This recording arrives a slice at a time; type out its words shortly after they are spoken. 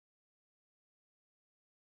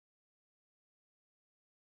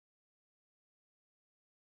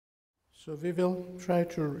So we will try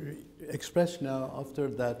to express now, after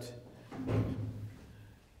that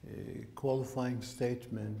qualifying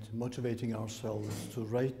statement, motivating ourselves to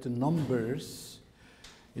write the numbers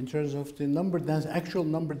in terms of the actual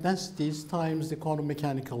number densities times the quantum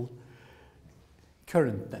mechanical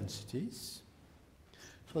current densities.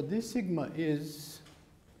 So this sigma is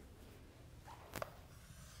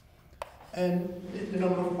and the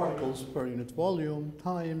number of particles per unit volume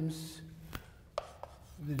times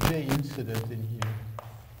the J incident in here,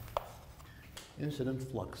 incident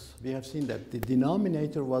flux. We have seen that the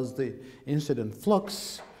denominator was the incident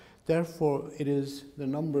flux, therefore it is the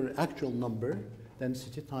number, actual number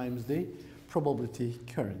density times the probability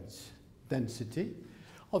current density.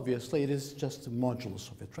 Obviously it is just the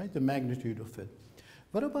modulus of it, right? The magnitude of it.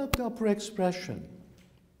 What about the upper expression?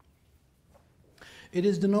 It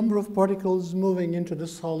is the number of particles moving into the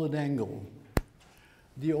solid angle,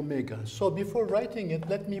 the omega. So before writing it,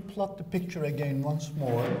 let me plot the picture again once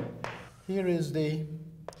more. Here is the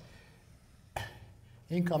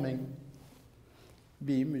incoming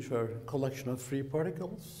beam, which are a collection of free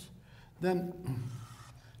particles. Then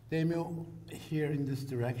they move here in this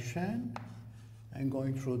direction and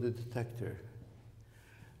going through the detector.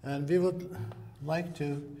 And we would like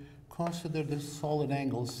to consider this solid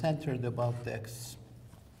angle centered above the X.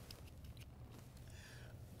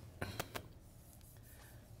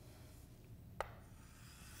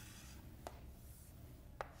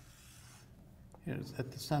 Here's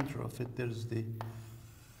at the center of it, there's the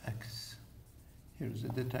X. Here's the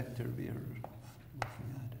detector we are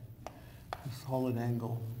looking at. The solid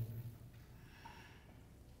angle.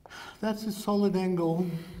 That's the solid angle,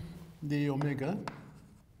 the omega.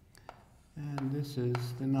 And this is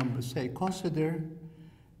the number. Say, consider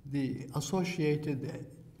the associated,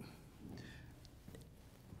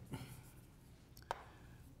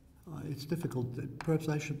 it's difficult. Perhaps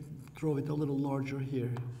I should draw it a little larger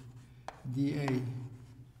here. dA.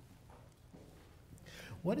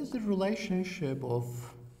 What is the relationship of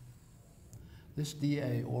this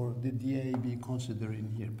dA or the dA be considered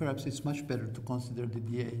in here? Perhaps it's much better to consider the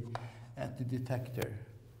dA at the detector.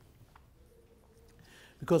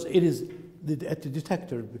 Because it is at the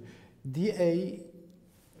detector, dA,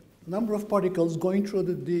 number of particles going through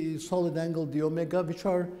the solid angle, the omega, which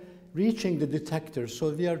are reaching the detector.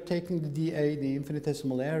 So we are taking the dA, the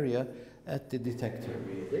infinitesimal area, at the detector,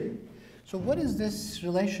 really. So what is this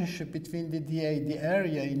relationship between the dA, the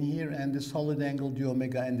area in here, and the solid angle, the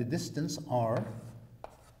omega, and the distance, r?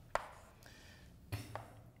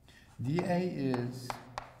 dA is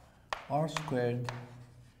r squared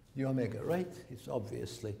the omega, right? It's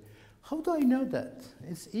obviously. How do I know that?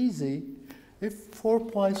 It's easy. If 4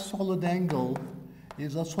 pi solid angle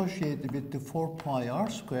is associated with the 4 pi r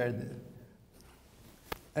squared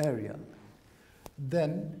area,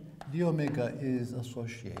 then the omega is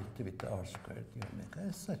associated with the r squared the omega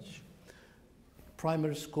as such.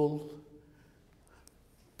 Primary school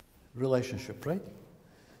relationship, right?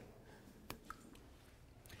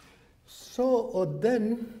 So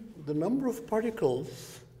then the number of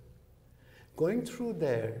particles going through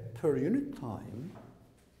there per unit time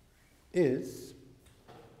is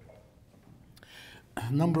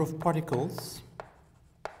number of particles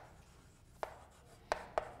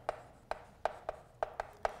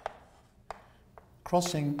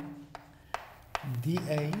crossing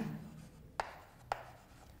dA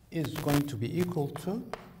is going to be equal to,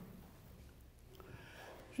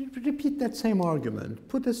 repeat that same argument,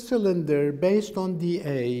 put a cylinder based on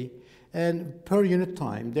dA and per unit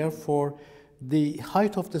time, therefore the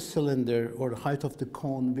height of the cylinder or the height of the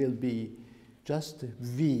cone will be just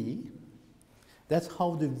V. That's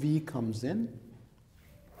how the V comes in.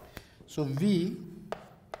 So V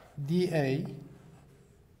dA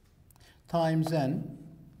times N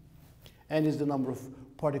is the number of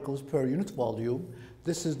particles per unit volume.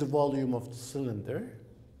 This is the volume of the cylinder.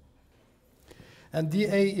 And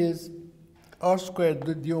dA is r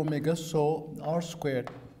squared the omega, so r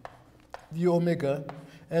squared the omega,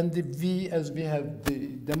 and the V, as we have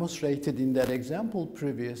demonstrated in that example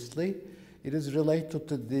previously, it is related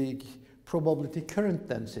to the probability current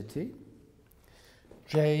density,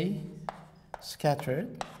 J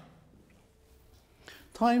scattered,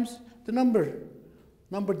 times the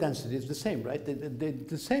number density is the same, right?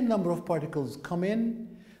 The same number of particles come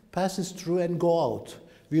in, passes through, and go out.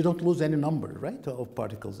 We don't lose any number, right, of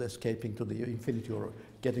particles escaping to the infinity or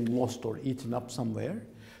getting lost or eaten up somewhere.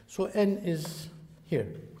 So N is here.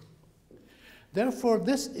 Therefore,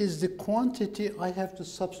 this is the quantity I have to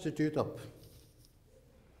substitute up.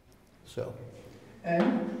 So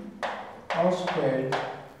N r squared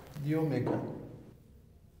the omega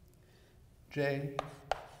J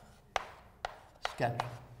scatter.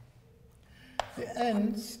 The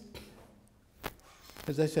ends,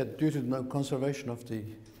 as I said, due to the conservation of the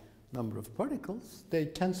number of particles, they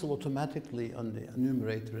cancel automatically on the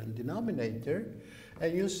numerator and denominator.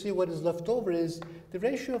 And you see what is left over is the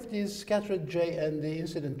ratio of these scattered J and the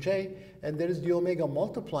incident J, and there is the omega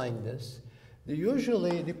multiplying this.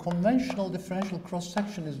 Usually, the conventional differential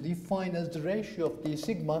cross-section is defined as the ratio of the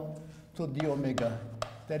sigma to the omega.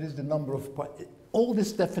 That is the number of particles. All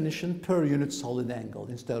this definition per unit solid angle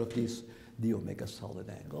instead of this d omega solid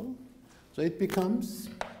angle. So it becomes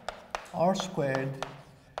r squared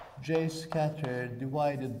J scattered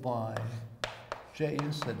divided by J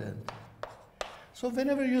incident. So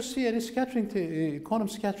whenever you see any scattering quantum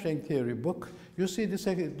scattering theory book, you see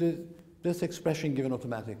this expression given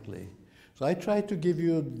automatically. So I try to give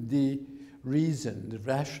you the reason, the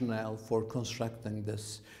rationale for constructing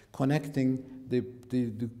this, connecting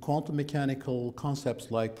the quantum mechanical concepts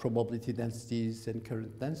like probability densities and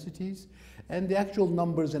current densities, and the actual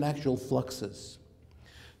numbers and actual fluxes.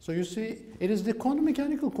 So you see, it is the quantum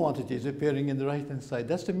mechanical quantities appearing in the right-hand side.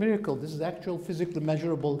 That's the miracle. This is actual physically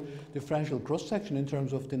measurable differential cross-section in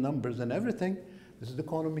terms of the numbers and everything. This is the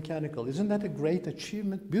quantum mechanical. Isn't that a great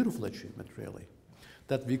achievement? Beautiful achievement, really,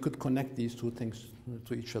 that we could connect these two things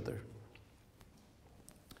to each other.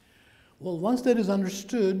 Well, once that is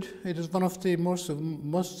understood, it is one of the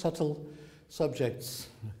most subtle subjects,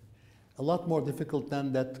 a lot more difficult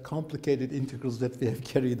than that complicated integrals that we have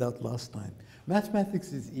carried out last time.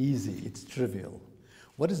 Mathematics is easy, it's trivial.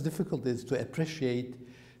 What is difficult is to appreciate,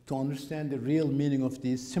 to understand the real meaning of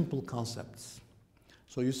these simple concepts.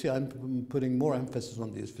 So you see, I'm putting more emphasis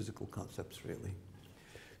on these physical concepts, really.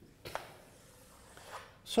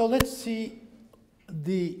 So let's see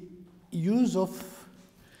the use of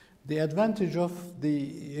the advantage of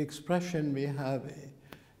the expression we have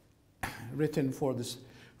written for this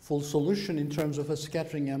full solution in terms of a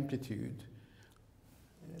scattering amplitude.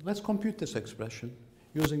 Let's compute this expression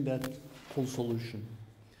using that full solution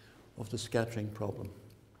of the scattering problem.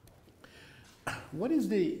 What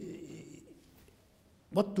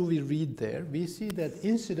do we read there? We see that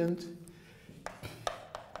incident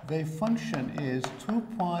wave function is 2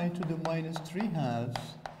 pi to the minus 3 halves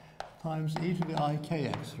times e to the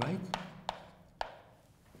ikx, right?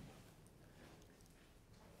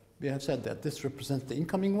 We have said that this represents the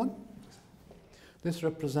incoming one. This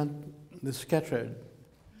represents the scattered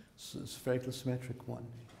spherical symmetric one.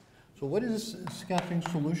 So what is this scattering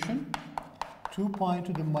solution? 2 pi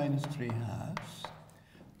to the minus 3 halves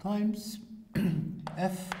times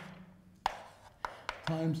f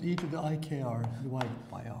times e to the ikr divided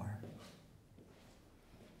by r.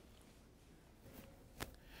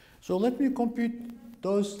 So let me compute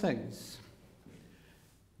those things.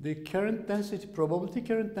 The current density, probability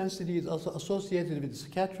current density is also associated with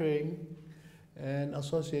scattering and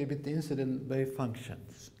associated with the incident wave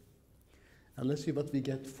functions. And let's see what we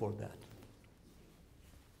get for that.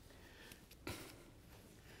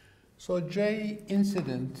 So J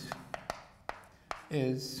incident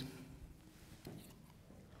is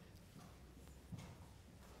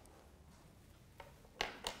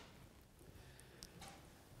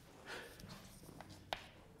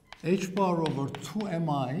h bar over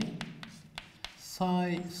 2mi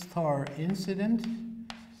psi star incident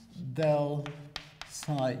del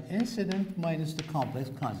psi incident minus the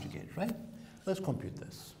complex conjugate, right? Let's compute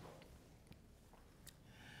this.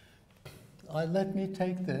 Let me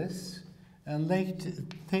take this and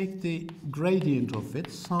take the gradient of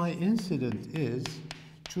it. Psi incident is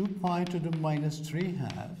 2 pi to the minus 3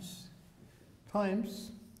 halves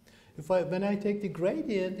times, when I take the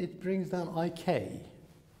gradient, it brings down ik.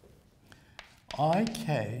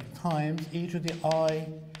 Ik times e to the I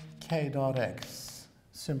k dot x,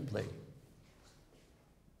 simply.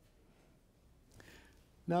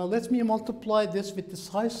 Now let me multiply this with the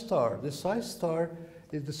psi star. The psi star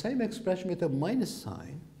is the same expression with a minus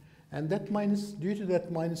sign, and that minus, due to that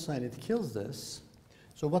minus sign, it kills this.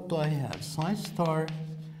 So what do I have? Psi star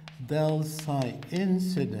del psi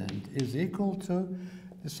incident is equal to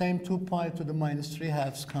the same 2 pi to the minus 3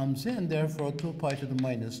 halves comes in, therefore 2 pi to the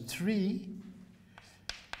minus 3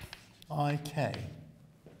 ik.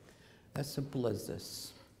 As simple as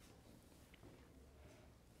this.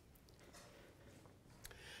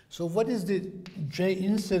 So what is the J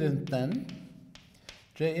incident then?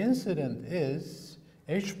 J incident is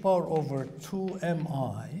h bar over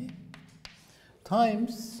 2mi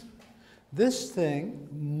times this thing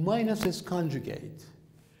minus its conjugate.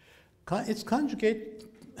 Its conjugate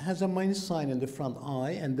has a minus sign in the front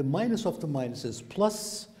I, and the minus of the minus is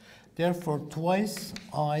plus. Therefore, twice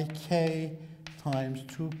ik times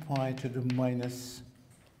 2 pi to the minus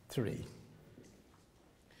 3.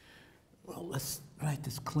 Well, let's write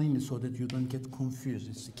this cleanly so that you don't get confused.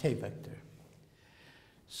 It's the k vector.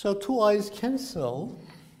 So two i's cancel,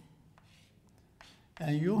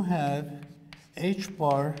 and you have h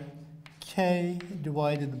bar k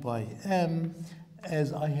divided by m,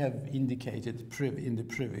 as I have indicated in the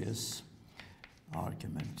previous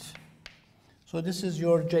argument. So this is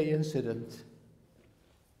your J incident.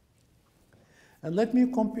 And let me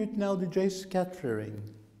compute now the J scattering.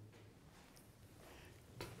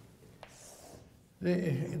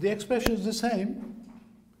 The expression is the same.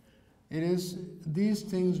 It is, these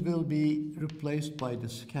things will be replaced by the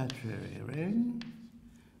scattering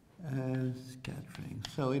and scattering.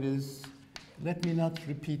 So it is, let me not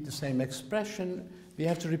repeat the same expression. We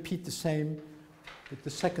have to repeat the same with the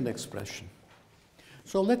second expression.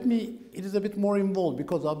 So let me, it is a bit more involved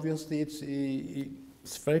because obviously it's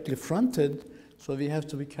spherically fronted, so we have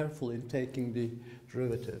to be careful in taking the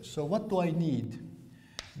derivative. So what do I need?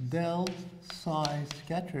 Del psi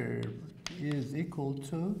scatter is equal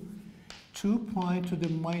to 2 pi to the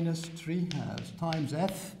minus 3/2 times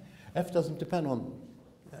f. F doesn't depend on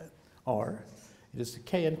r. It is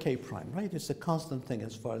k and k prime, right? It's a constant thing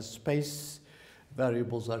as far as space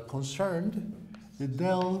variables are concerned. The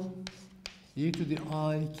del e to the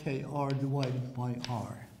I k r divided by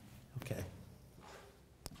r. Okay.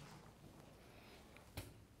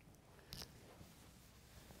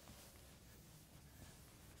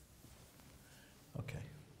 Okay.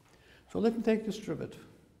 So let me take this derivative.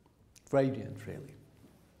 Gradient, really.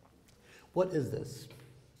 What is this?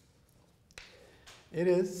 It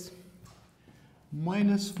is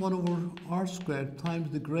minus 1 over r squared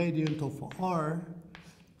times the gradient of r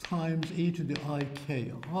times e to the I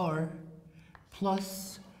k r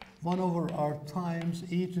plus 1 over r times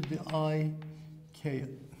e to the I k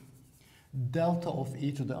delta of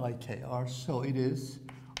e to the I k r. So it is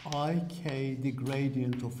I k the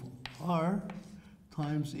gradient of r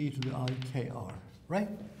times e to the I k r, right?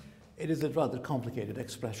 It is a rather complicated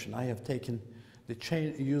expression. I have taken the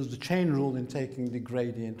chain, used the chain rule in taking the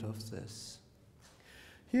gradient of this.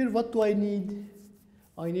 Here, what do I need?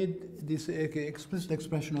 I need this explicit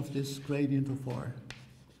expression of this gradient of r.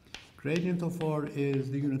 Gradient of r is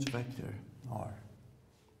the unit vector, r.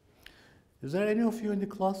 Is there any of you in the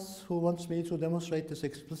class who wants me to demonstrate this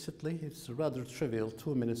explicitly? It's a rather trivial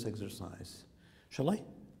 2 minutes exercise. Shall I?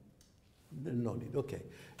 No need, okay.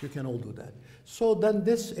 You can all do that. So then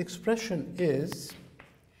this expression is,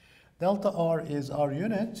 delta r is our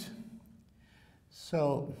unit.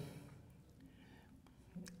 So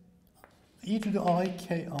e to the I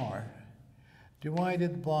k r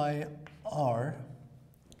divided by r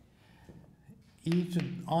e to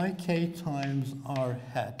I k times r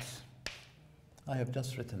hat. I have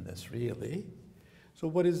just written this, really. So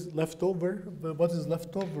what is left over? What is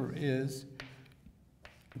left over is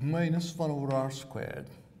minus 1 over r squared.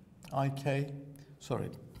 Ik, sorry,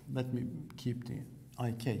 let me keep the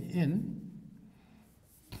ik in.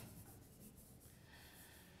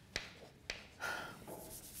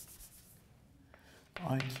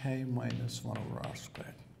 Ik minus 1 over r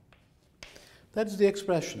squared. That's the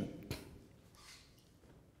expression.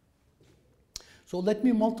 So let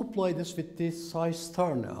me multiply this with this psi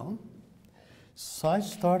star now. Psi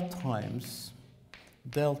star times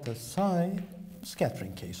delta psi,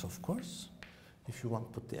 scattering case, of course, if you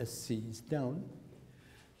want to put the SC's down.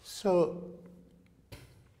 So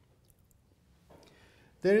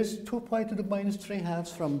there is 2 pi to the minus 3/2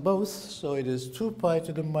 from both, so it is 2 pi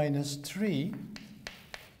to the minus 3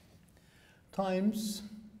 times,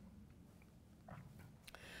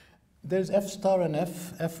 there's f star and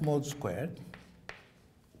f mod squared.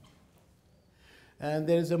 And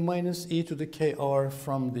there is a minus e to the kr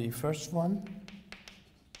from the first one,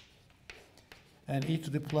 and e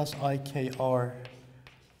to the plus ikr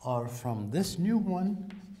are from this new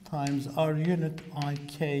one, times r unit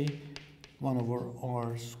ik 1 over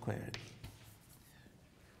r squared.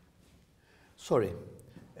 Sorry,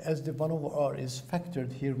 as the 1 over r is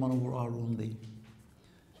factored here, 1 over r only.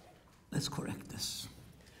 Let's correct this.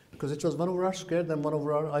 Because it was 1 over r squared, then 1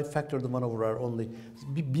 over r, I factored the 1 over r only.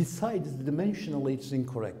 Besides, dimensionally it's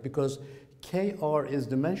incorrect, because kr is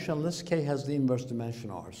dimensionless, k has the inverse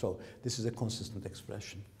dimension r. So this is a consistent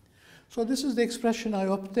expression. So this is the expression I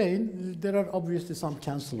obtained. There are obviously some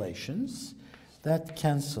cancellations. That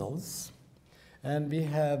cancels. And we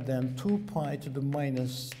have then 2 pi to the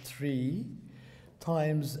minus 3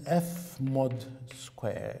 times f mod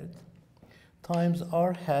squared times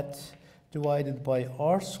r hat divided by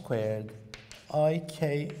r squared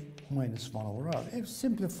ik minus 1 over r. A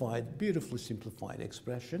simplified, beautifully simplified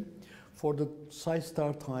expression for the psi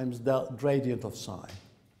star times the gradient of psi.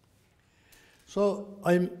 So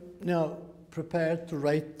I'm now prepared to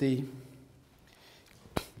write the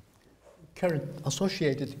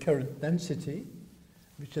associated current density,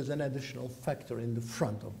 which is an additional factor in the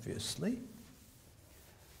front, obviously.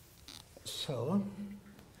 So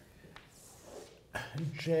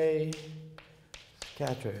J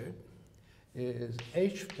scattered is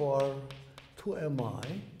H bar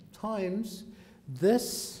 2mi times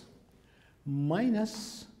this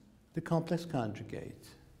minus the complex conjugate.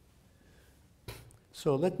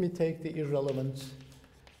 So let me take the irrelevant,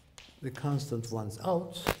 the constant ones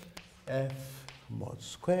out. F mod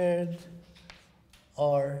squared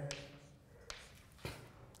R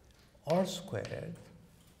squared.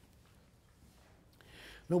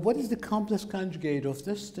 Now what is the complex conjugate of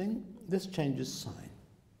this thing? This changes sign.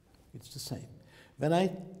 It's the same. When I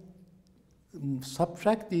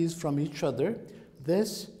subtract these from each other,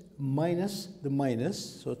 this minus the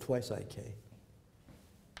minus, so twice IK.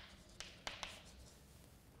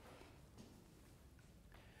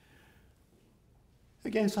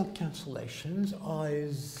 Again, some cancellations.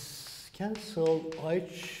 I's cancel.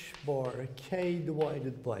 H bar K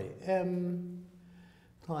divided by M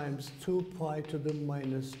times 2 pi to the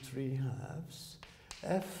minus 3/2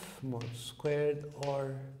 F mod squared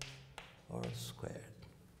R squared.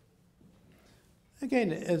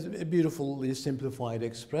 Again, as a beautifully simplified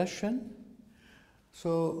expression.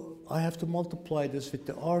 So I have to multiply this with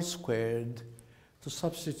the R squared to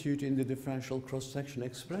substitute in the differential cross-section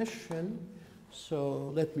expression.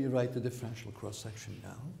 So let me write the differential cross-section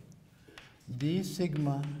now. D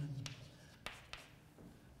sigma,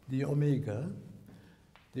 d omega,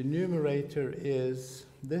 the numerator is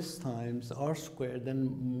this times R squared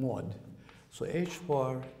and mod. So H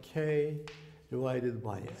bar K divided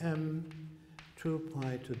by M, 2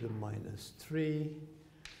 pi to the minus 3,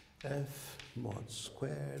 F mod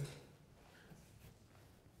squared,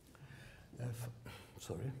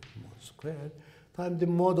 mod squared, times the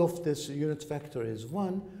mod of this unit vector is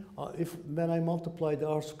 1. When I multiply the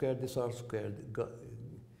R squared, this R squared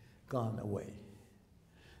gone away.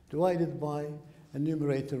 Divided by, the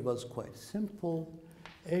numerator was quite simple.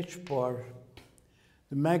 H bar,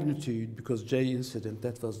 the magnitude, because J incident,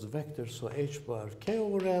 that was the vector, so H bar K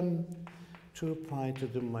over M, 2 pi to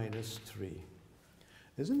the minus 3.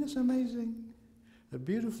 Isn't this amazing? A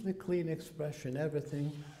beautifully clean expression,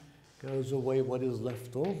 everything goes away. What is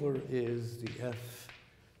left over is the F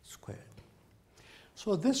squared.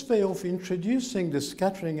 So this way of introducing the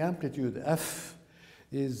scattering amplitude F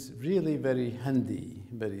is really very handy,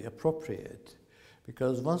 very appropriate,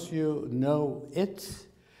 because once you know it,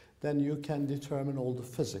 then you can determine all the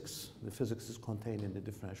physics. The physics is contained in the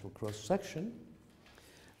differential cross-section.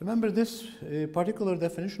 Remember, this particular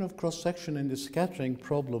definition of cross-section in the scattering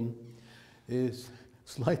problem is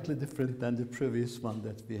slightly different than the previous one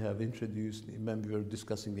that we have introduced when we were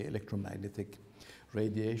discussing the electromagnetic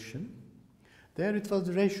radiation. There it was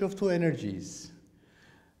the ratio of two energies,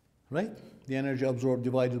 right? The energy absorbed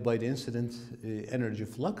divided by the incident energy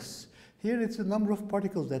flux. Here it's the number of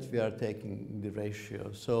particles that we are taking the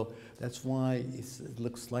ratio. So that's why it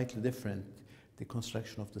looks slightly different, the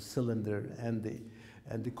construction of the cylinder and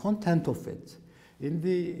the content of it. In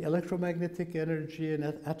the electromagnetic energy and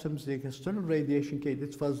atoms, the external radiation case,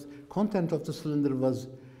 it was content of the cylinder was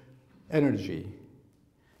energy.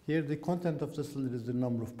 Here, the content of the cylinder is the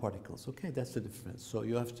number of particles. Okay, that's the difference. So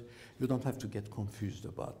you don't have to get confused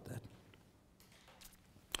about that.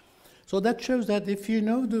 So that shows that if you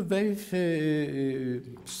know the wave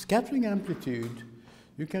scattering amplitude,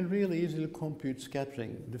 you can really easily compute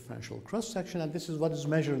scattering differential cross-section, and this is what is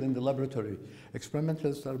measured in the laboratory.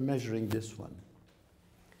 Experimentalists are measuring this one.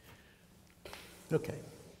 Okay,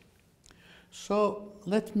 so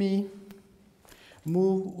let me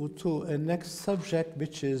move to a next subject,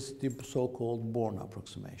 which is the so-called Born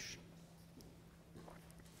approximation.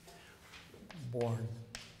 Born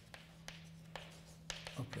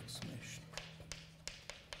approximation.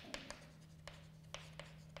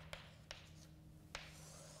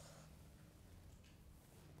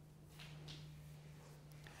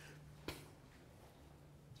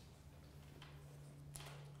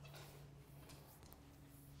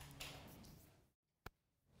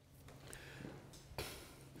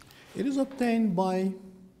 It is obtained by...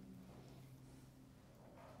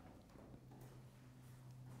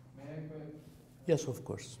 May I quit? Yes, of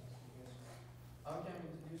course. How can we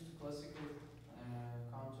introduce the classical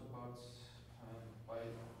counterparts by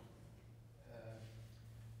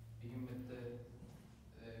begin with the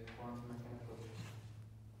quantum mechanical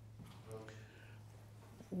approach?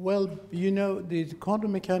 Well, you know, the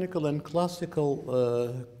quantum mechanical and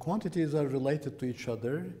classical quantities are related to each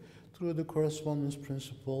other through the correspondence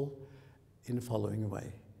principle in the following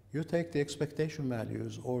way. You take the expectation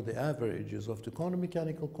values or the averages of the quantum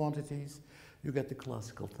mechanical quantities, you get the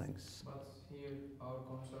classical things. But here our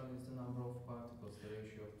concern is the number of particles, the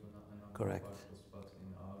ratio of the number Correct. of particles, but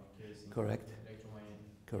in our case, in Correct.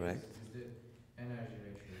 electromagnetic Correct. case, is the energy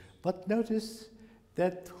ratios. But notice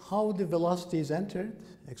that how the velocity is entered,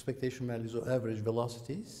 expectation values or average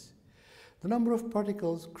velocities, the number of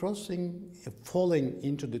particles crossing, falling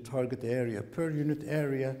into the target area per unit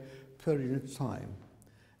time.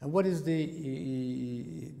 And what is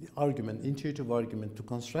the argument, intuitive argument to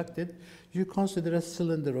construct it? You consider a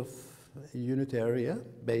cylinder of unit area,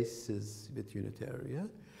 bases with unit area,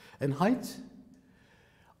 and height.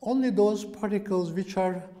 Only those particles which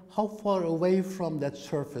are how far away from that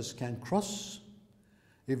surface can cross.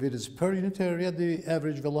 If it is per unit area, the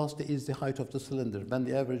average velocity is the height of the cylinder. When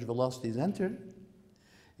the average velocity is entered,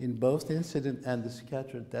 in both the incident and the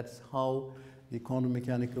scattered, that's how the quantum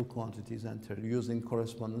mechanical quantities enter, using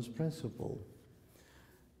correspondence principle.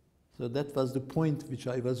 So that was the point which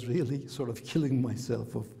I was really sort of killing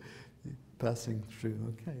myself of passing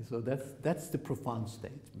through. Okay, so that's the profound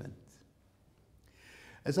statement.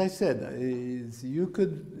 As I said, you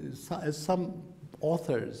could, as some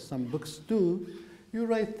authors, some books do, you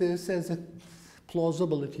write this as a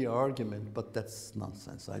plausibility argument, but that's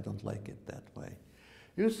nonsense. I don't like it that way.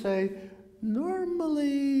 You say,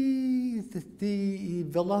 normally the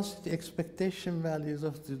velocity expectation values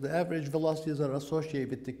of the average velocities are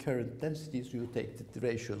associated with the current densities. You take the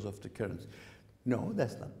ratios of the currents. No,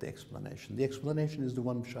 that's not the explanation. The explanation is the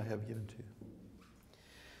one which I have given to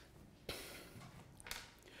you.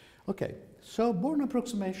 Okay, so Born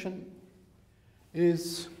approximation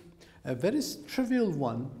is a very trivial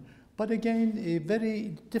one, but again,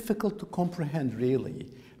 very difficult to comprehend, really.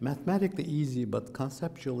 Mathematically easy, but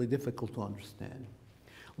conceptually difficult to understand.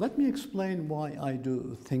 Let me explain why I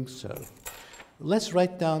do think so. Let's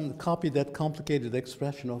write down, copy that complicated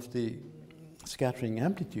expression of the scattering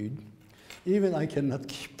amplitude. Even I cannot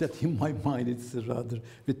keep that in my mind. It's rather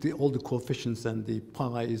with all the coefficients and the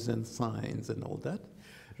pi's and sines and all that.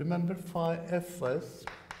 Remember, phi f was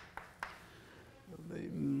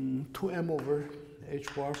 2m over h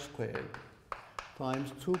bar squared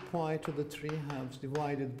times 2 pi to the 3/2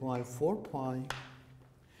 divided by 4 pi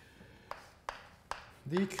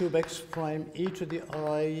d cube x prime e to the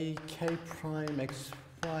I k prime x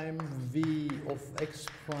prime v of x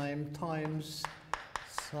prime times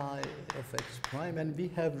psi of x prime, and we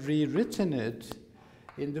have rewritten it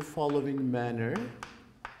in the following manner: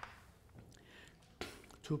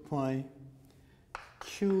 2 pi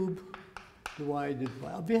cube divided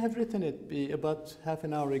by, we have written it about half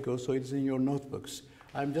an hour ago, so it's in your notebooks.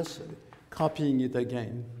 I'm just copying it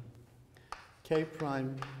again. K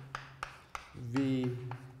prime V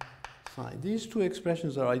psi. These two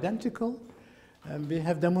expressions are identical, and we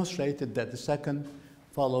have demonstrated that the second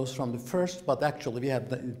follows from the first, but actually we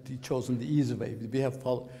have chosen the easy way. We have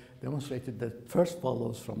demonstrated that first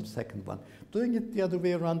follows from the second one. Doing it the other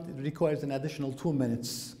way around requires an additional 2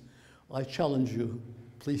 minutes. I challenge you,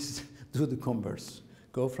 please do the converse.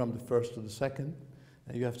 Go from the first to the second,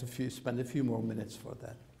 and you have to spend a few more minutes for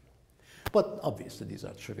that. But obviously these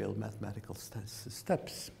are trivial mathematical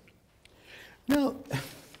steps. Now,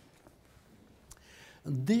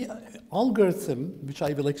 the algorithm, which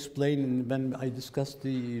I will explain when I discuss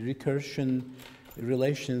the recursion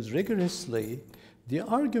relations rigorously, the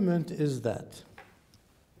argument is that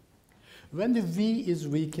when the V is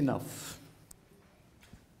weak enough,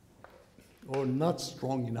 or not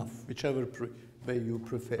strong enough, whichever way you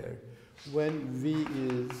prefer, when V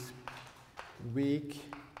is weak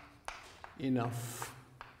enough,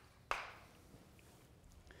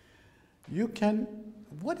 you can,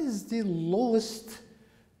 what is the lowest,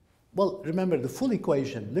 well, remember the full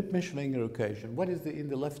equation, Lipman-Schwinger equation. What is in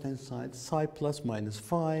the left-hand side? Psi plus minus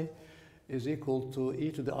phi is equal to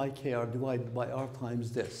e to the ikr divided by r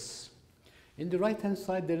times this. In the right-hand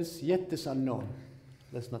side, there is yet this unknown.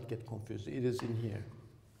 Let's not get confused. It is in here.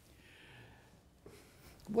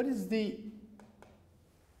 What is the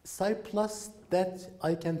psi plus that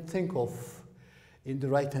I can think of in the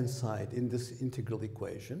right-hand side in this integral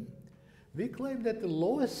equation? We claim that the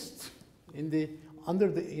lowest in the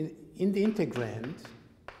integrand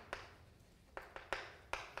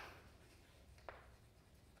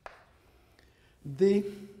the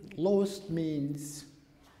lowest means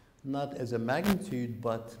not as a magnitude,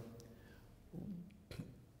 but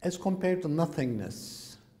as compared to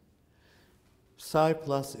nothingness. Psi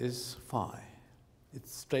plus is phi.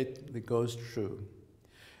 It goes through.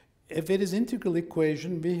 If it is integral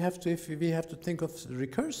equation, if we have to think of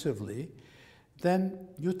recursively, then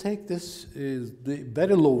you take this the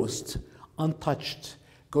very lowest untouched,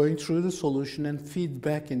 going through the solution and feed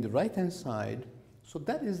back in the right-hand side. So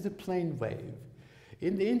that is the plane wave.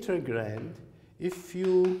 In the integrand, if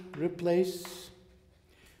you replacing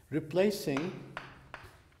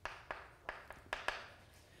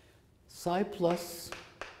psi plus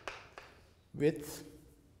with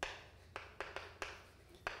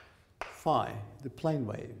phi, the plane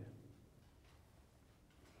wave.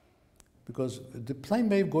 Because the plane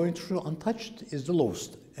wave going through untouched is the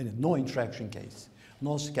lowest, and no interaction case.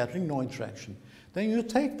 No scattering, no interaction. Then you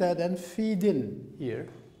take that and feed in here.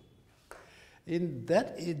 In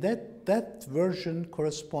that version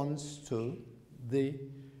corresponds to the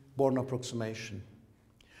Born approximation.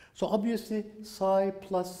 So obviously psi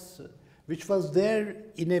plus, which was there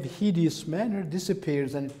in a hideous manner,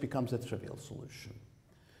 disappears and it becomes a trivial solution.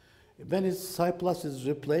 When psi plus is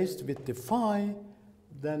replaced with the phi,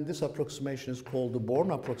 then this approximation is called the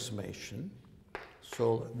Born approximation.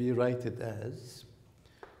 So we write it as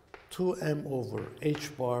 2m over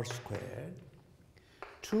h bar squared,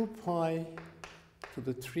 2 pi to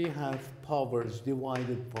the 3/2 powers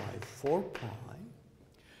divided by 4 pi,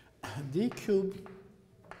 d cubed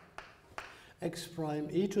x prime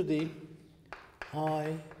e to the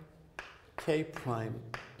I k prime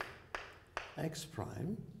x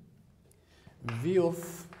prime, v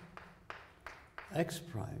of x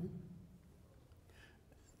prime,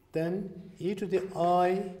 then e to the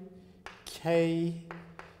I k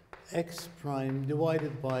x prime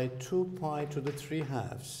divided by 2 pi to the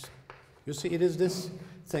 3/2. You see, it is this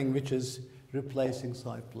thing which is replacing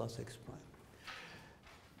psi plus x prime.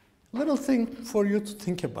 Little thing for you to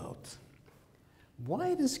think about. Why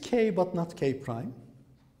it is k but not k prime?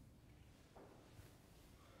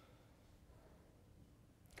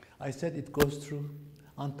 I said it goes through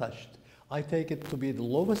untouched. I take it to be the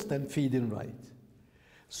lowest and feed in right.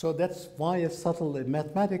 So that's why a subtle,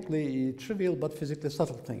 mathematically trivial but physically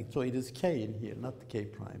subtle thing. So it is k in here, not the k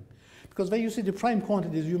prime. Because when you see the prime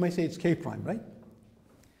quantities, you may say it's k prime, right?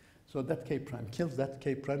 So that k prime kills that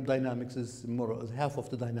k prime. Dynamics is more or less, half of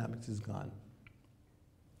the dynamics is gone.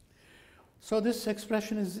 So this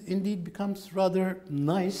expression is indeed becomes rather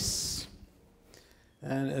nice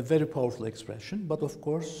and a very powerful expression. But of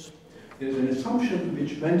course, there's an assumption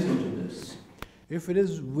which went into this. If it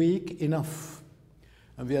is weak enough,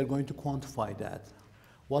 and we are going to quantify that,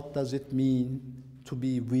 what does it mean to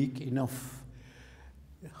be weak enough?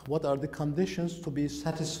 What are the conditions to be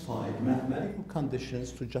satisfied, mathematical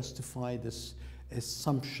conditions to justify this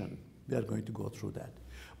assumption? We are going to go through that.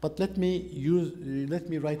 But let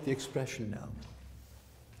me write the expression now.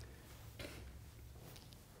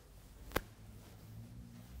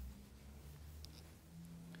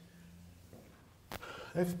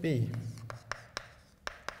 FB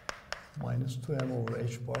minus 2m over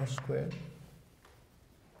h bar squared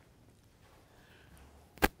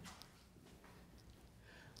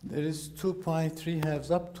there is 2 pi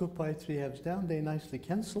 3/2 up, 2 pi 3/2 down. They nicely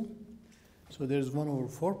cancel. So there's 1 over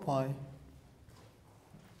 4 pi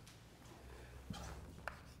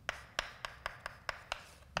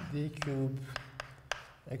d cubed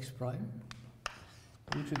x prime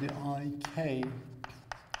e to the I k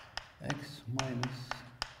x minus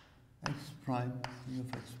x prime e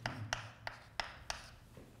of x prime.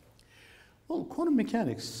 Well, quantum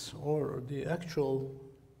mechanics, or the actual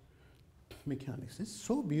mechanics, is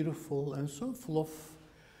so beautiful and so full of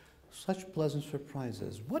such pleasant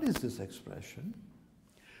surprises. What is this expression?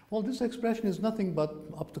 Well, this expression is nothing but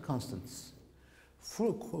up to constants.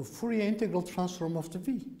 Fourier integral transform of the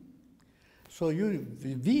V. So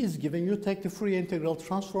V is given, you take the Fourier integral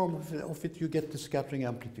transform of it, you get the scattering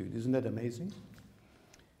amplitude. Isn't that amazing?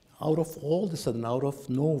 Out of all of a sudden, out of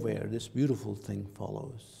nowhere, this beautiful thing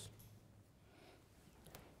follows.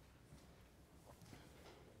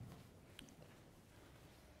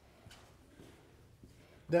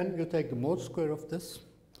 Then you take the mode square of this,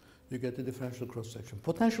 you get the differential cross-section.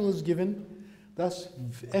 Potential is given, thus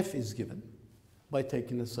F is given by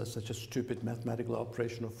taking such a stupid mathematical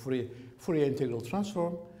operation of Fourier integral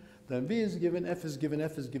transform. Then V is given, F is given,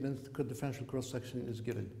 the differential cross-section is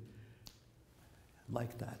given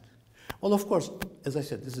like that. Well, of course, as I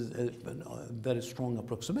said, this is a very strong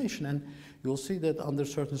approximation, and you'll see that under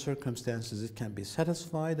certain circumstances it can be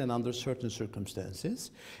satisfied, and under certain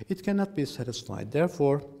circumstances it cannot be satisfied.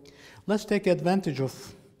 Therefore, let's take advantage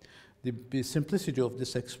of the simplicity of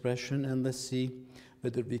this expression, and let's see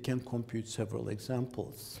whether we can compute several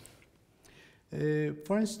examples.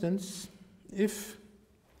 For instance, if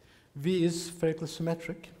V is Ferrichla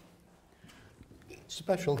symmetric,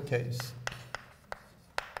 special case,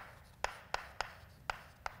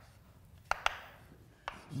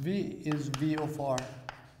 V is V of R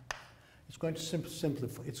It's going to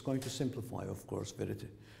simplify. It's going to simplify, of course, very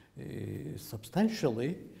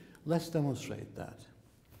substantially. Let's demonstrate that.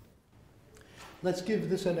 Let's give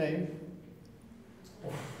this a name.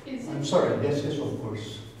 I'm sorry. Yes, yes, of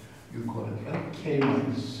course. You call it right. K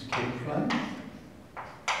minus K prime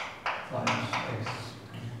times X.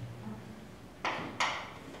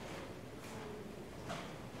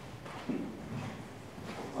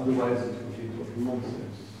 Otherwise, it will be total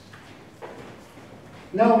nonsense.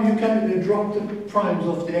 Now you can drop the primes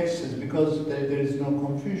of the x's because there is no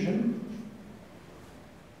confusion.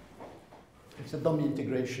 It's a dummy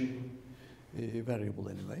integration variable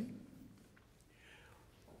anyway.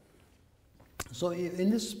 So in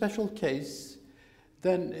this special case,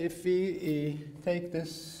 then if we take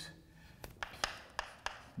this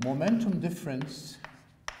momentum difference,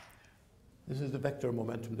 this is the vector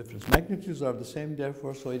momentum difference. Magnitudes are the same,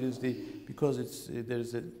 therefore, so it is because there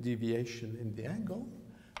is a deviation in the angle.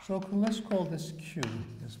 So let's call this Q,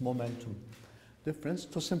 this momentum difference,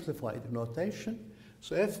 to simplify the notation.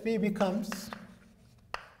 So FB becomes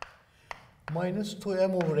minus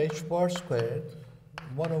 2m over h bar squared,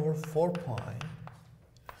 1 over 4 pi,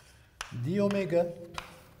 d omega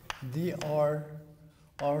dr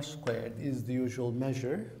r squared is the usual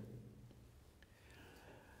measure.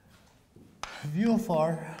 V of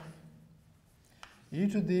r e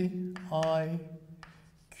to the I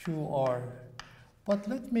q r. But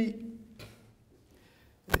let me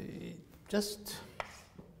just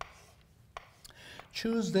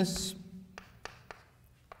choose this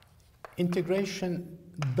integration,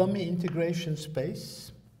 dummy integration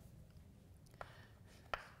space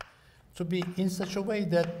to be in such a way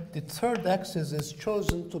that the third axis is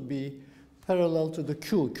chosen to be parallel to the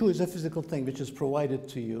q. Q is a physical thing which is provided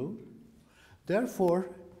to you.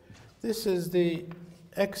 Therefore, this is the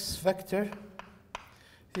x vector.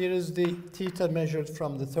 Here is the theta measured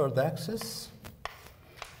from the third axis.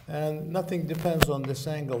 And nothing depends on this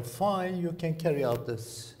angle phi. You can carry out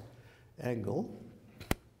this angle.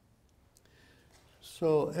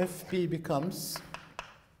 So FB becomes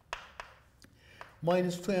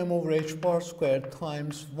minus 2m over h bar squared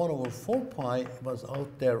times 1 over 4 pi, was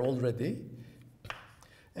out there already.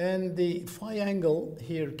 And the phi angle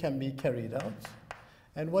here can be carried out.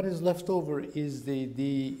 And what is left over is the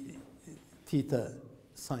d theta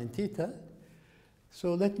sine theta.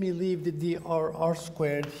 So let me leave the dr r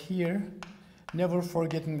squared here, never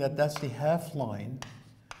forgetting that that's the half line.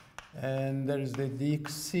 And there is the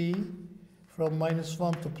dxc from minus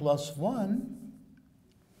 1 to plus 1.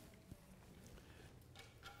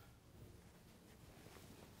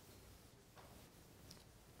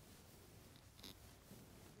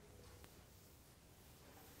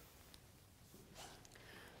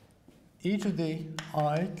 E to the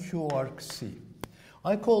I q arc c.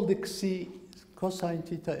 I call the xc cosine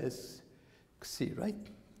theta is xc, right?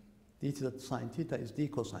 D theta sine theta is d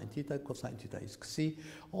cosine theta is xc.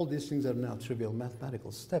 All these things are now trivial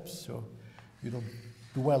mathematical steps, so you don't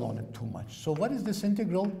dwell on it too much. So what is this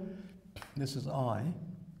integral? This is I.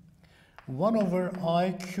 1 over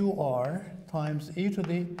I qr times e to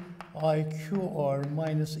the I qr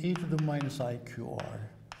minus e to the minus I qr.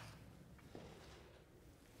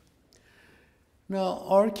 Now,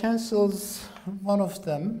 r cancels one of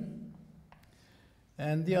them,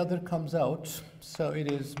 and the other comes out. So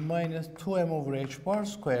it is minus 2m over h bar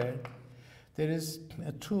squared. There is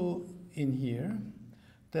a 2 in here.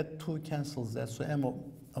 That 2 cancels that. So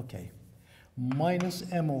okay. Minus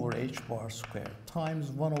m over h bar squared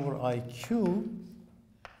times 1 over iq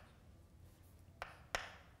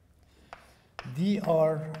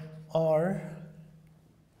dr r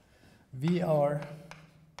vr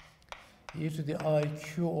e to the I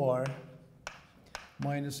qr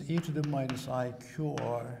minus e to the minus I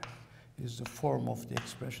qr is the form of the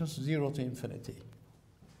expressions, 0 to infinity.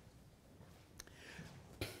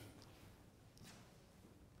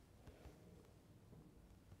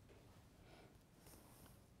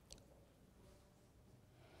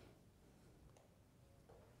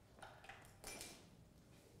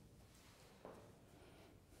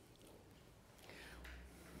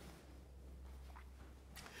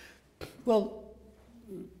 Well,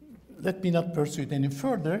 let me not pursue it any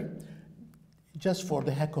further. Just for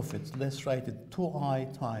the heck of it, let's write it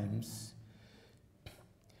 2i times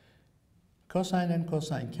cosine and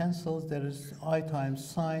cosine cancels. There is I times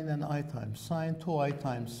sine and I times sine. 2i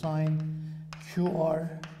times sine qr,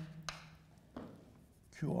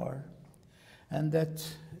 and that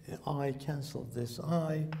I cancels this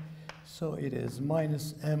I, so it is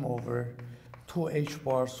minus m over 2h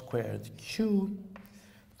bar squared q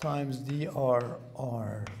times dr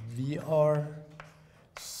r vr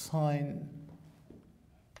sine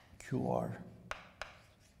QR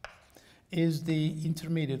is the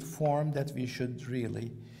intermediate form that we should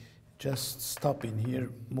really just stop in here.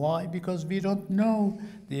 Why? Because we don't know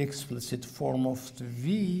the explicit form of the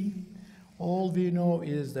V. All we know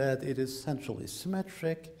is that it is centrally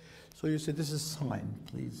symmetric. So you say this is sine,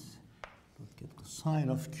 please. Look at the sine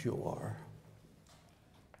of QR.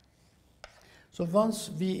 So once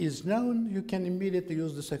V is known, you can immediately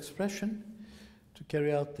use this expression to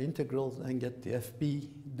carry out the integrals and get the FB.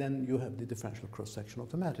 Then you have the differential cross-section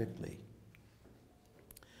automatically.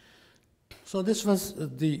 So this was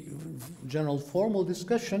the general formal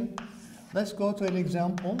discussion. Let's go to an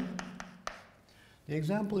example. The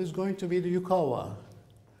example is going to be the Yukawa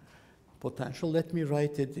potential. Let me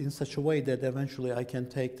write it in such a way that eventually I can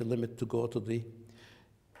take the limit to go to the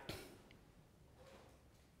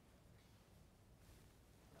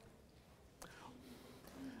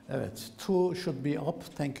evet, 2 should be up.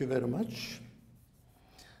 Thank you very much.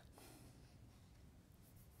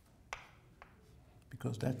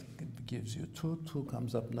 Because that gives you 2. 2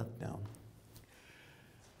 comes up, not down.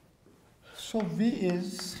 So V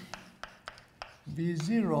is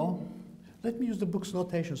V0. Let me use the book's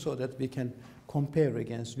notation so that we can compare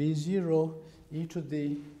against V0 e to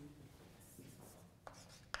the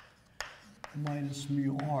minus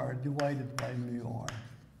mu r divided by mu r.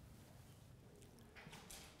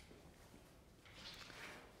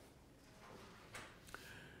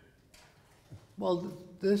 Well,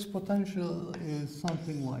 this potential is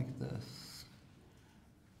something like this.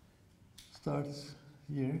 Starts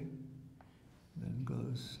here, then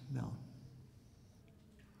goes down.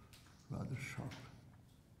 Rather sharp.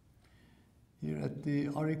 Here at the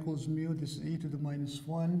r equals mu, this is e to the minus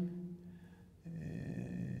 1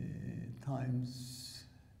 times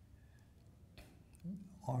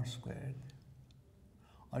r squared.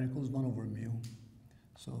 R equals 1 over mu.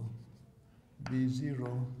 So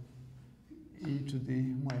V0 e to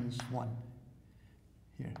the minus 1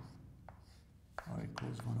 here. R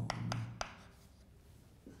equals 1 over mu.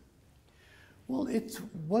 Well, it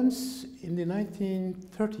once in the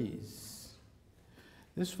 1930s,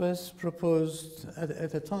 this was proposed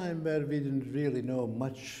at a time where we didn't really know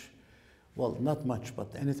much, well, not much,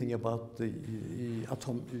 but anything about the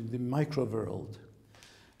micro world.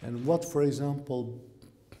 And what, for example,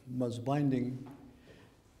 was binding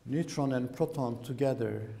neutron and proton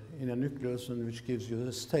together in a nucleus, and which gives you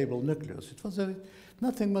a stable nucleus. It was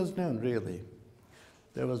nothing was known really.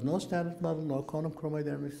 There was no standard model, no quantum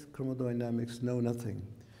chromodynamics, no nothing.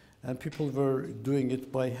 And people were doing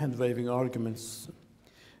it by hand-waving arguments.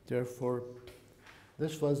 Therefore,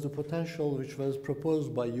 this was the potential which was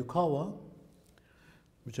proposed by Yukawa,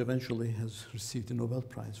 which eventually has received the Nobel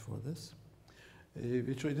Prize for this.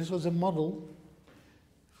 This was a model.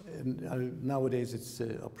 And nowadays, it's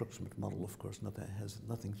an approximate model, of course, has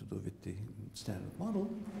nothing to do with the standard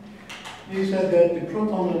model. He said that the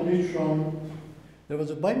proton and neutron, there was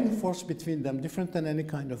a binding force between them, different than any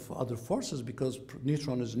kind of other forces, because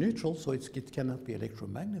neutron is neutral, so it cannot be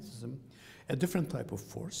electromagnetism, a different type of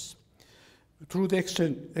force. Through the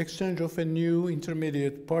exchange of a new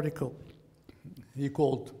intermediate particle, he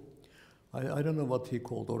called, I don't know what he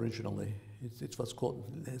called originally. It was called,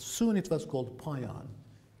 soon it was called pion.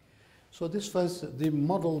 So this was the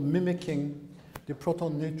model mimicking the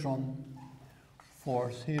proton-neutron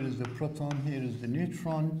force. Here is the proton, here is the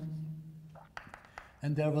neutron.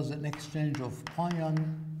 And there was an exchange of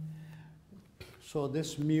pion. So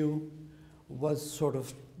this mu was sort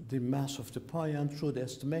of the mass of the pion. Through the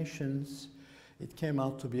estimations, it came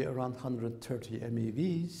out to be around 130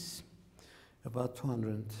 MeVs, about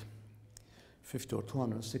 250 or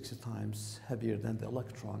 260 times heavier than the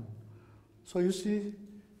electron. So you see,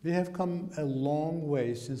 we have come a long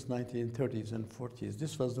way since 1930s and 40s.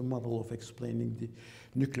 This was the model of explaining the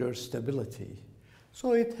nuclear stability.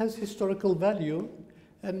 So it has historical value,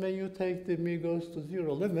 and when you take the mu goes to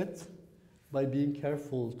 0 limit, by being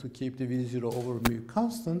careful to keep the V0 over mu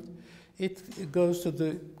constant, it goes to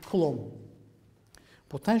the Coulomb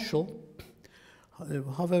potential.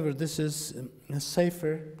 However, this is a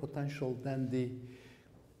safer potential than the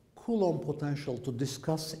Coulomb potential to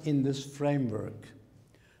discuss in this framework.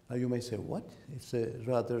 Now you may say, what? It's a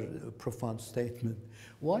rather profound statement.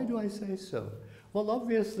 Why do I say so? Well,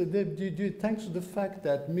 obviously, thanks to the fact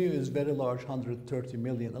that mu is very large, 130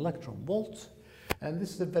 million electron volts, and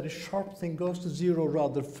this is a very sharp thing, goes to 0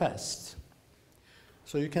 rather fast.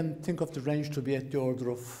 So you can think of the range to be at the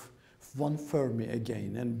order of 1 Fermi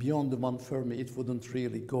again, and beyond the 1 Fermi, it wouldn't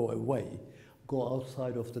really go away, go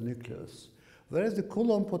outside of the nucleus. Whereas the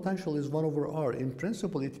Coulomb potential is 1 over r. In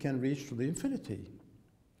principle, it can reach to the infinity.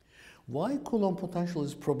 Why Coulomb potential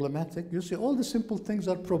is problematic? You see, all the simple things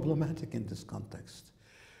are problematic in this context.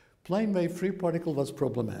 Plane wave free particle was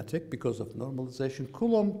problematic because of normalization.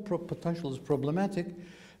 Coulomb potential is problematic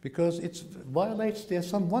because it violates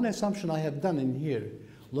one assumption I have done in here,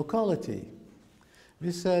 locality.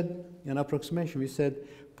 We said, in approximation, we said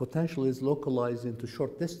potential is localized into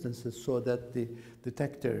short distances so that the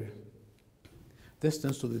detector,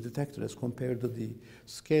 distance to the detector as compared to the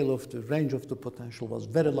scale of the range of the potential was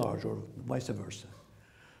very large, or vice versa.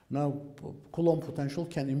 Now, Coulomb potential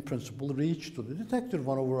can in principle reach to the detector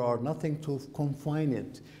 1/r, nothing to confine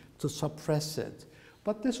it, to suppress it.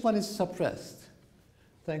 But this one is suppressed,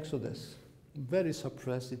 thanks to this. Very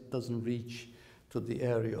suppressed, it doesn't reach to the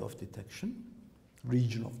area of detection,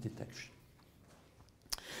 region of detection.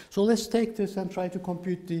 So let's take this and try to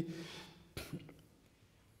compute the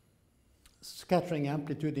scattering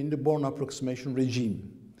amplitude in the Born approximation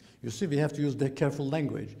regime. You see, we have to use the careful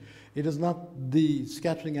language. It is not the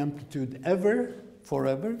scattering amplitude ever,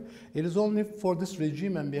 forever. It is only for this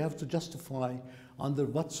regime, and we have to justify under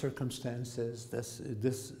what circumstances this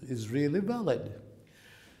is really valid.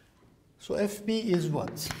 So FP is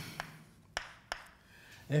what?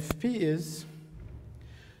 FP is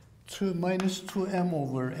minus 2m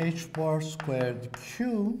over h bar squared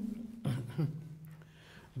q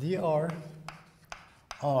dr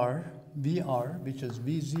r Vr, which is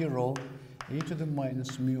V0 e to the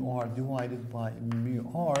minus mu r divided by mu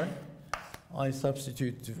r. I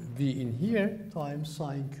substitute V in here times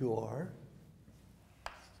sine QR.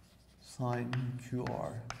 Sine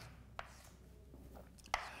QR.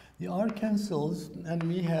 The r cancels, and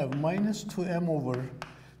we have minus 2m over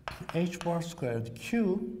h bar squared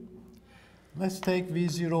q. Let's take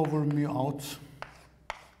V0 over mu out.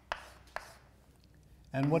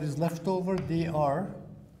 And what is left over? Dr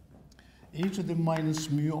e to the minus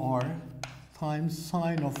mu r times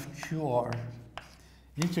sine of qr,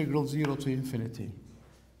 integral 0 to infinity.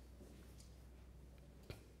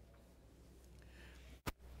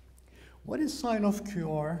 What is sine of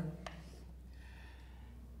qr?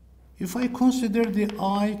 If I consider the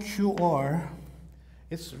IQR,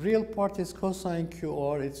 its real part is cosine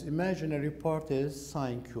qr, its imaginary part is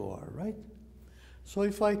sine qr, right? So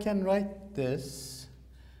if I can write this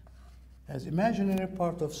as imaginary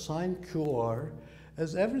part of sine qr,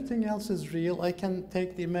 as everything else is real, I can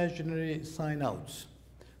take the imaginary sign out.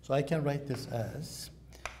 So I can write this as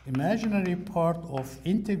imaginary part of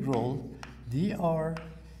integral dr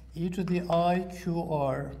e to the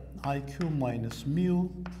IQR, IQ minus mu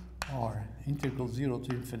r, integral 0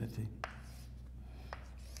 to infinity.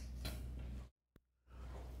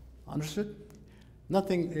 Understood?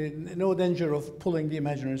 Nothing, no danger of pulling the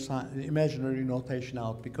imaginary notation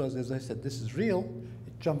out, because as I said, this is real,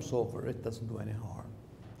 it jumps over, it doesn't do any harm.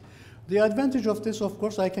 The advantage of this, of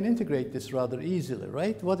course, I can integrate this rather easily,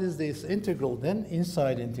 right? What is this integral then?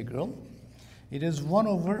 Inside integral. It is 1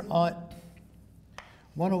 over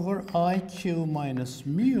IQ minus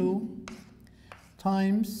mu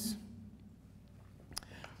times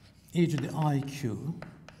e to the IQ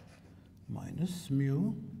minus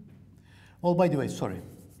mu. Oh, by the way, sorry.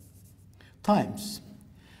 Times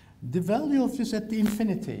the value of this at the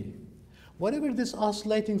infinity. Whatever this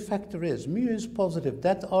oscillating factor is, mu is positive,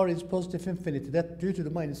 that r is positive infinity, that due to the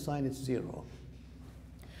minus sign is 0.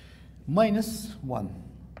 Minus 1,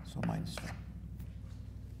 so minus 1.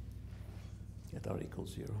 Get r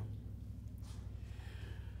equals 0.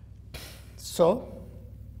 So,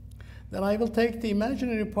 then I will take the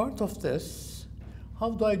imaginary part of this. How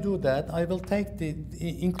do I do that? I will take the,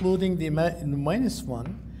 including the minus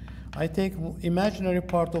 1, I take imaginary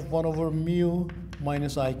part of 1 over mu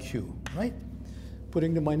minus IQ, right?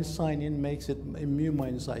 Putting the minus sign in makes it mu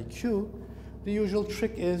minus IQ. The usual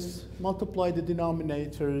trick is multiply the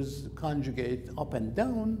denominators, conjugate up and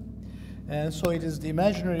down. And so it is the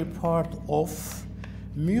imaginary part of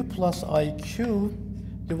mu plus IQ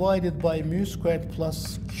divided by mu squared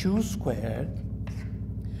plus q squared.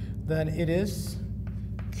 Then it is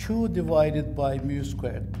q divided by mu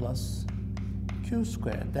squared plus q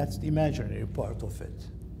squared. That's the imaginary part of it.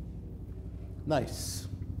 Nice.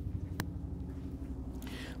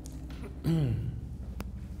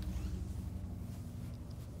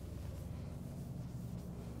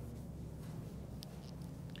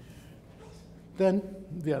 Then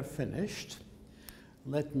we are finished.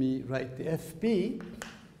 Let me write the FP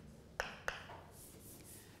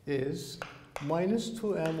is minus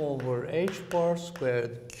 2m over h bar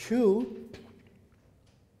squared q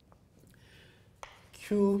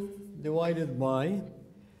divided by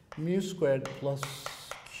mu squared plus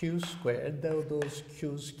q squared. Though those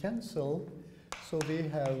q's cancel, So we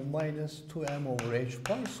have minus 2m over h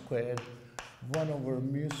bar squared, 1 over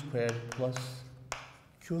mu squared plus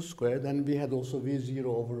q squared, and we had also v0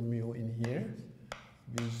 over mu in here,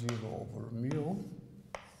 v0 over mu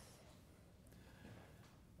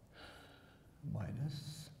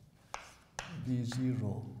minus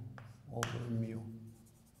v0 over mu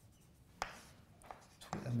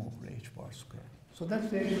 2m over h bar squared. So that's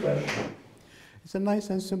the expression. It's a nice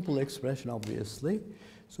and simple expression, obviously.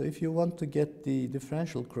 So if you want to get the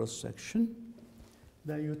differential cross-section,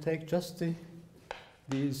 then you take just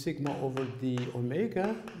the sigma over the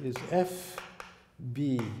omega is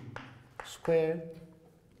fb squared.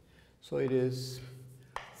 So it is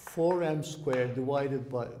 4m squared divided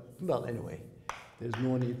by, well, anyway, there's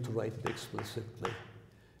no need to write it explicitly.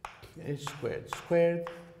 H squared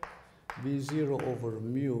v0 over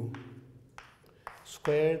mu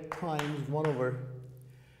squared times 1 over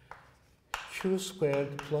q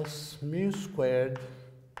squared plus mu squared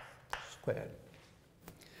squared.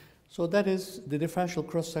 So that is the differential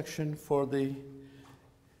cross-section for the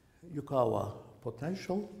Yukawa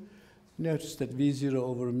potential. Notice that v0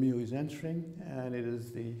 over mu is entering, and it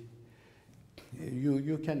is the,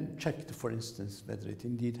 you can check, for instance, whether it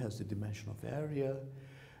indeed has the dimension of area,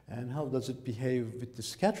 and how does it behave with the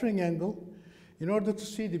scattering angle. In order to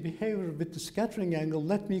see the behavior with the scattering angle,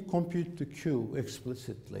 let me compute the q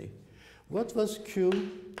explicitly. What was q?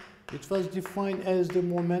 It was defined as the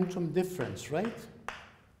momentum difference, right?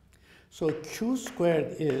 So q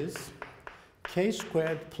squared is k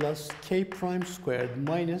squared plus k prime squared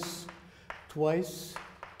minus twice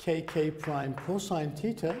k prime cosine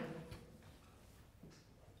theta.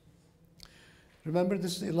 Remember,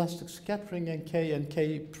 this is elastic scattering, and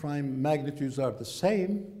k prime magnitudes are the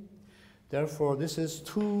same. Therefore, this is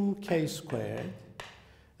 2k squared,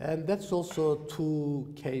 and that's also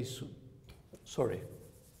 2k, sorry,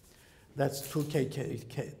 that's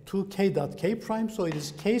 2k dot k prime, so it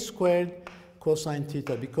is k squared cosine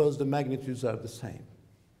theta because the magnitudes are the same.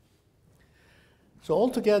 So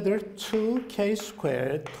altogether, 2k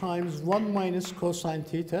squared times 1 minus cosine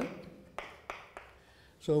theta.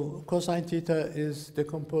 So cosine theta is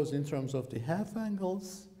decomposed in terms of the half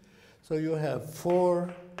angles. So you have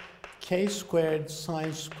 4k squared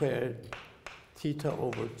sine squared theta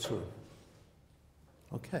over 2.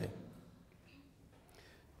 Okay.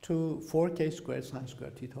 4k squared sine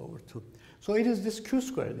squared theta over 2. So it is this q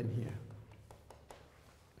squared in here.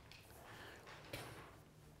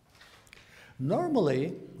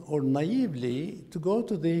 Normally, or naively, to go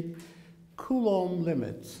to the Coulomb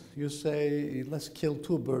limit, you say, let's kill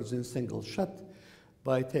two birds in a single shot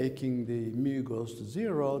by taking the mu goes to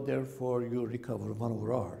 0, therefore you recover 1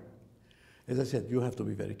 over r. As I said, you have to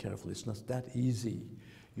be very careful. It's not that easy.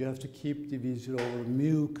 You have to keep the v0 over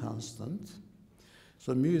mu constant.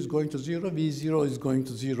 So mu is going to 0, v0 is going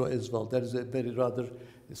to 0 as well. That is a very rather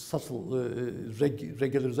subtle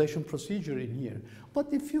regularization procedure in here.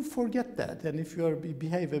 But if you forget that, and if you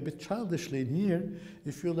behave a bit childishly in here,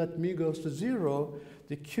 if you let mu goes to 0,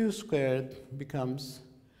 the q squared becomes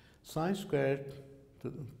sine squared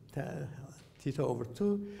theta over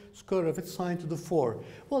 2, square of it sine to the 4.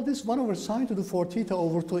 Well, this 1 over sine to the 4 theta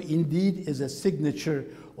over 2 indeed is a signature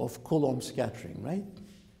of Coulomb scattering, right?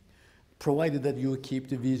 Provided that you keep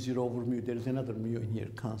the v0 over mu. There is another mu in here,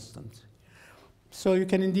 constant. So you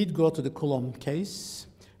can indeed go to the Coulomb case,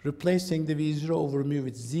 replacing the v0 over mu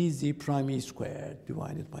with z prime e squared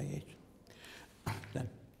divided by h. Then.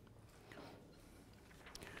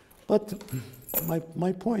 But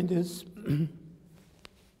my point is,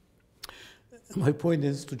 my point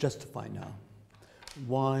is to justify now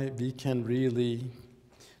why we can really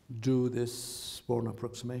do this Born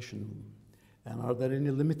approximation. And are there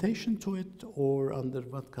any limitation to it, or under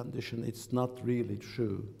what condition it's not really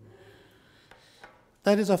true?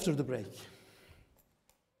 That is after the break.